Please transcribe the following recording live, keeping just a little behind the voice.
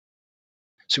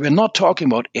So we're not talking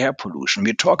about air pollution.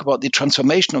 We talk about the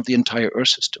transformation of the entire Earth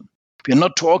system. We are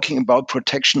not talking about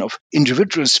protection of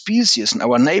individual species in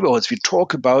our neighborhoods. We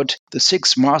talk about the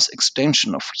 6 mass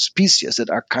extinction of species that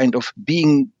are kind of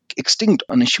being extinct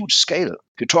on a huge scale.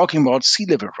 We're talking about sea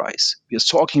level rise. We're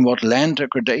talking about land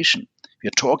degradation. We're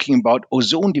talking about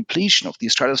ozone depletion of the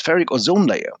stratospheric ozone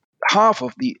layer. Half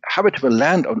of the habitable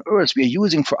land on Earth we are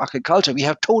using for agriculture. We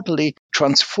have totally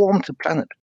transformed the planet.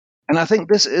 And I think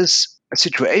this is a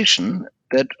situation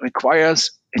that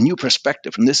requires a new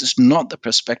perspective. And this is not the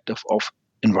perspective of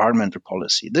environmental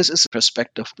policy. This is a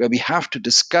perspective where we have to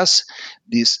discuss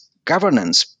these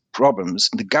governance problems,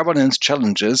 the governance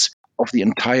challenges of the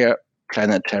entire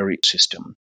planetary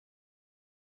system.